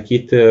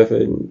pasakyti ir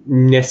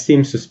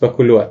nesiimsiu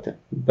spekuliuoti,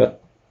 bet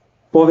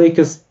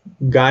poveikis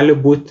gali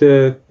būti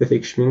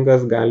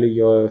reikšmingas, gali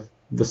jo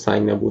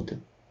visai nebūti.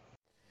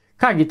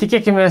 Kągi,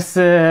 tikėkimės,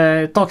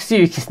 toks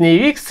įvykis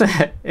neįvyks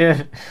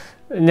ir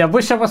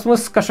nebus čia pas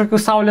mus kažkokių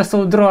Saulės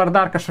audrų ar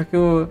dar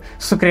kažkokių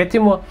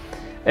sukrėtimų.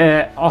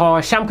 O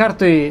šiam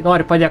kartui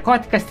noriu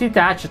padėkoti, Kastyti,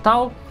 ačiū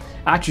tau.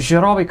 Ačiū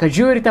žiūrovai, kad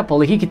žiūrite,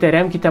 palaikykite,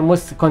 remkite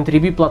mus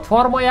Contribui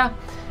platformoje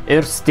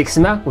ir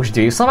susitiksime už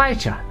 2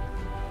 savaičių.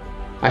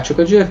 Ačiū,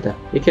 kad žiūrite.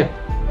 Iki.